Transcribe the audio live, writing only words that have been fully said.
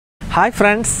Hi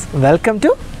friends, welcome to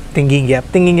Thinking Gap.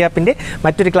 Thinking Gapന്റെ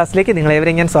മറ്റൊരു ക്ലാസ്സിലേക്ക്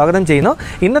നിങ്ങളെവരെയും ഞാൻ സ്വാഗതം ചെയ്യുന്നു.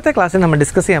 ഇന്നത്തെ ക്ലാസ്സിൽ നമ്മൾ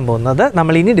ഡിസ്കസ് ചെയ്യാൻ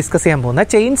പോകുന്ന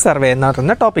ചെയിൻ സർവേ എന്ന്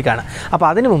പറയുന്ന ടോപ്പിക്കാണ്. അപ്പോൾ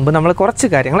അതിനു മുമ്പ് നമ്മൾ കുറച്ച്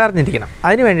കാര്യങ്ങൾ അറിഞ്ഞിരിക്കണം.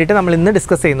 അതിന് വേണ്ടിയിട്ട് നമ്മൾ ഇന്ന്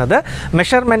ഡിസ്കസ് ചെയ്യുന്നത്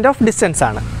മെഷർമെൻറ്റ് ഓഫ് ഡിസ്റ്റൻസ്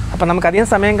ആണ്. അപ്പോൾ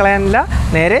നമുക്കധികം സമയം കളയാനില്ല,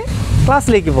 നേരെ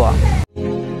ക്ലാസ്സിലേക്ക് പോവാം.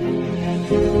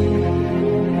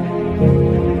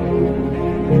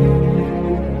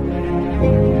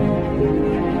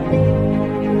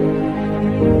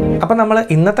 അപ്പോൾ നമ്മൾ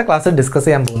ഇന്നത്തെ ക്ലാസ്സിൽ ഡിസ്കസ്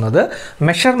ചെയ്യാൻ പോകുന്നത്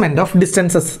മെഷർമെൻറ്റ് ഓഫ്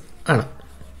ഡിസ്റ്റൻസസ് ആണ്.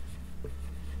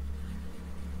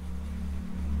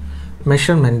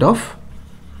 മെഷർമെൻറ്റ് ഓഫ്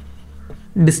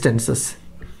ഡിസ്റ്റൻസസ്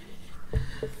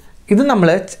ഇത്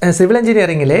നമ്മൾ സിവിൽ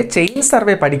എഞ്ചിനീയറിംഗിലെ ചെയിൻ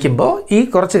സർവേ പഠിക്കുമ്പോൾ ഈ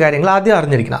കുറച്ച് കാര്യങ്ങൾ ആദ്യം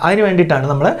അറിഞ്ഞിരിക്കണം. അതിന് വേണ്ടിയിട്ടാണ്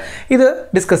നമ്മൾ ഇത്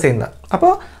ഡിസ്കസ് ചെയ്യുന്നത്.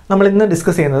 അപ്പോൾ നമ്മൾ ഇന്ന്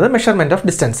ഡിസ്കസ് ചെയ്യുന്നത് measurement of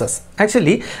distances.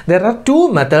 Actually there are to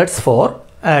methods four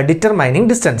determining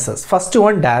distances. First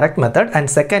one direct method and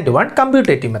second one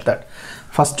commutative method.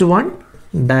 First one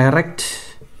direct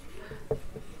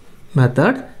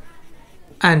method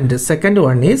and second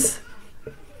one is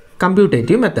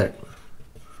commutative method.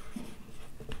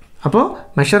 അപ്പോൾ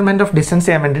measurement of distance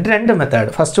ചെയ്യാൻ വേണ്ടിയിട്ട് രണ്ട്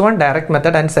method, first one direct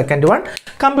method and second one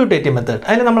കമ്പ്യൂട്ടേറ്റീവ് method.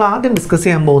 അതിൽ നമ്മൾ ആദ്യം discuss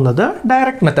ചെയ്യാൻ പോകുന്നത്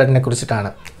direct മെത്തേഡിനെ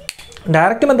കുറിച്ചിട്ടാണ്.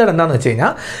 Direct method എന്താണെന്ന് വെച്ച്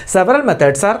കഴിഞ്ഞാൽ several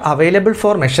methods are available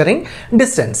for measuring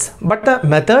distance, but the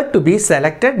method to be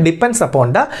selected depends upon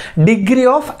the degree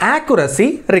of accuracy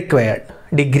required.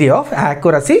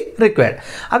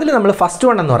 അതിൽ നമ്മൾ ഫസ്റ്റ്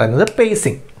വൺ എന്ന് പറയുന്നത്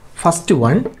പേസിംഗ്.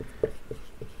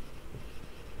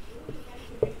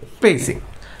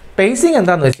 പേസിംഗ്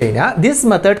എന്താണെന്ന് വെച്ച് കഴിഞ്ഞാൽ this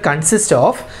method consist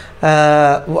of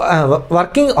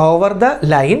working over the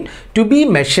line to be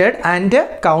measured and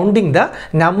counting the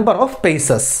number of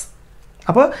paces.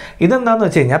 അപ്പോൾ ഇതെന്താണെന്ന്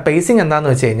വെച്ച് കഴിഞ്ഞാൽ പേസിംഗ്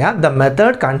എന്താണെന്ന് വെച്ച് കഴിഞ്ഞാൽ the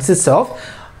method consist of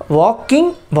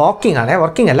walking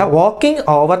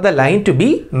over the line to be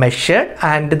measured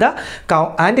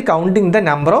and counting the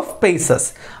number of paces.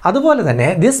 അതുപോലെ തന്നെ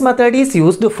this method is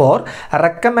used for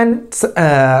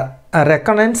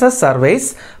റെക്കണൻസസ് surveys,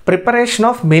 preparation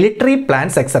of military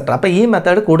plans etcetera. അപ്പോൾ ഈ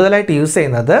മെത്തേഡ് കൂടുതലായിട്ട് യൂസ്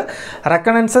ചെയ്യുന്നത്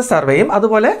റെക്കണൻസസ് സർവേയും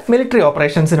അതുപോലെ മിലിറ്ററി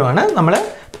ഓപ്പറേഷൻസിനുമാണ് നമ്മൾ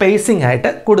pacing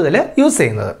ആയിട്ട് കൂടുതൽ യൂസ്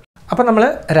ചെയ്യുന്നത്. അപ്പോൾ നമ്മൾ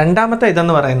രണ്ടാമത്തെ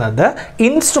ഇതെന്ന് പറയുന്നത്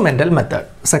instrumental method.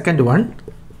 Second one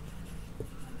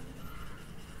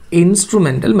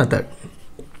instrumental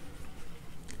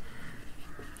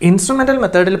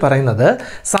മെത്തേഡിൽ പറയുന്നത്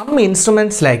some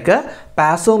instruments like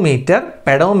passometer,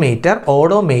 pedometer,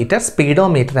 odometer,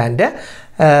 speedometer and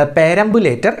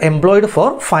പേരംബുലേറ്റർ employed for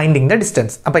finding the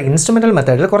distance. അപ്പോൾ ഇൻസ്ട്രുമെൻ്റൽ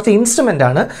മെത്തേഡിൽ കുറച്ച് ഇൻസ്ട്രുമെൻ്റ്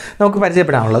ആണ് നമുക്ക്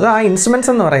പരിചയപ്പെടാനുള്ളത്. ആ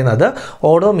ഇൻസ്ട്രുമെൻറ്റ്സ് എന്ന് പറയുന്നത്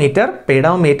odometer,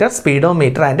 pedometer,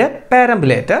 speedometer and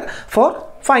പേരംബുലേറ്റർ for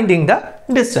finding the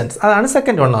distance. അതാണ്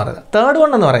സെക്കൻഡ് വൺ എന്ന് പറയുന്നത്. തേർഡ് വൺ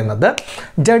എന്ന് പറയുന്നത്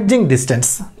ജഡ്ജിങ്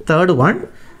ഡിസ്റ്റൻസ്.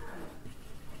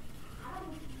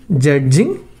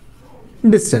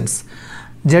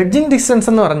 ജഡ്ജിങ് ഡിസ്റ്റൻസ്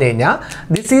എന്ന് പറഞ്ഞു കഴിഞ്ഞാൽ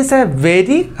this is A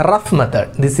very rough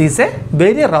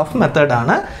method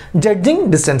ആണ് ജഡ്ജിങ്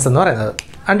ഡിസ്റ്റൻസ് എന്ന് പറയുന്നത്.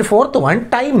 And fourth one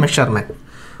time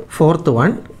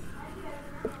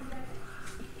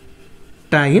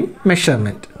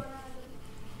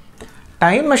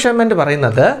measurement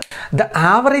പറയുന്നത് the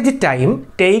average time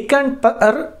taken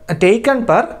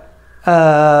per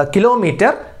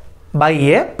kilometre by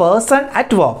A person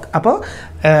at വാക്ക്. അപ്പോൾ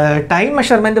ടൈം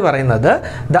മെഷർമെൻറ്റ് പറയുന്നത്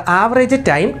the average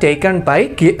time taken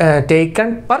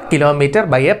per kilometre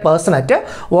by A person at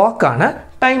വാക്കാണ്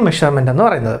time measurement എന്ന്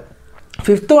പറയുന്നത്.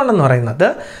 Fifth one എന്ന് പറയുന്നത്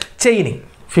chaining.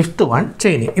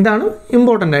 ഇതാണ്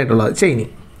important ആയിട്ടുള്ളത്.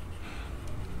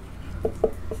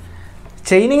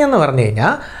 ചെയിനിങ് എന്ന് പറഞ്ഞു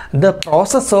കഴിഞ്ഞാൽ the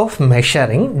process of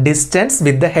measuring distance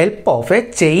with the help of A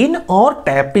chain or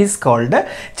tap is called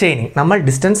chaining. നമ്മൾ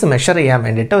ഡിസ്റ്റൻസ് മെഷർ ചെയ്യാൻ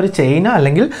വേണ്ടിയിട്ട് ഒരു ചെയിനോ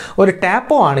അല്ലെങ്കിൽ ഒരു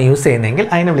ടാപ്പോ ആണ് യൂസ് ചെയ്യുന്നതെങ്കിൽ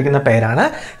അതിനെ വിളിക്കുന്ന പേരാണ്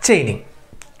ചെയിനിങ്.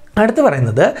 അടുത്ത്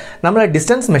പറയുന്നത് നമ്മൾ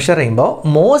ഡിസ്റ്റൻസ് മെഷർ ചെയ്യുമ്പോൾ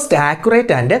most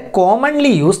accurate and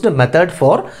commonly used method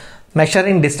for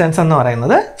measuring distance എന്ന്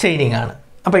പറയുന്നത് ചെയിനിങ് ആണ്.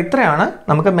 അപ്പോൾ ഇത്രയാണ്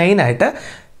നമുക്ക് മെയിനായിട്ട്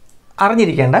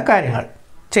അറിഞ്ഞിരിക്കേണ്ട കാര്യങ്ങൾ.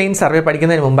 ചെയിൻ സർവേ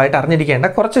പഠിക്കുന്നതിന് മുമ്പായിട്ട് അറിഞ്ഞിരിക്കേണ്ട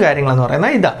കുറച്ച് കാര്യങ്ങളെന്ന്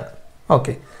പറയുന്നത് ഇതാണ്.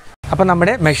 ഓക്കെ, അപ്പോൾ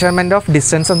നമ്മുടെ മെഷർമെൻറ്റ് ഓഫ്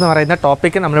ഡിസ്റ്റൻസ് എന്ന് പറയുന്ന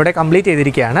ടോപ്പിക്ക് നമ്മളിവിടെ കംപ്ലീറ്റ്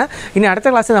ചെയ്തിരിക്കുകയാണ്. ഇനി അടുത്ത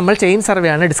ക്ലാസ്സിൽ നമ്മൾ ചെയിൻ സർവേ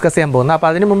ആണ് ഡിസ്കസ് ചെയ്യാൻ പോകുന്നത്. അപ്പോൾ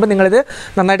അതിന് മുമ്പ് നിങ്ങളിത്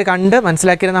നന്നായിട്ട് കണ്ട്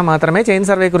മനസ്സിലാക്കിയിരുന്നാൽ മാത്രമേ ചെയിൻ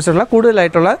സർവേയെക്കുറിച്ചുള്ള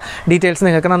കൂടുതലായിട്ടുള്ള ഡീറ്റെയിൽസ്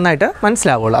നിങ്ങൾക്ക് നന്നായിട്ട്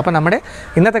മനസ്സിലാവുള്ളൂ. അപ്പോൾ നമ്മുടെ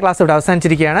ഇന്നത്തെ ക്ലാസ് ഇവിടെ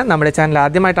അവസാനിച്ചിരിക്കുകയാണ്. നമ്മുടെ ചാനൽ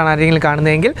ആദ്യമായിട്ടാണ് ആരെങ്കിലും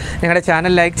കാണുന്നതെങ്കിൽ ഞങ്ങളുടെ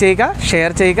ചാനൽ ലൈക്ക് ചെയ്യുക,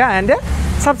 ഷെയർ ചെയ്യുക ആൻഡ്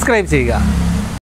സബ്സ്ക്രൈബ് ചെയ്യുക.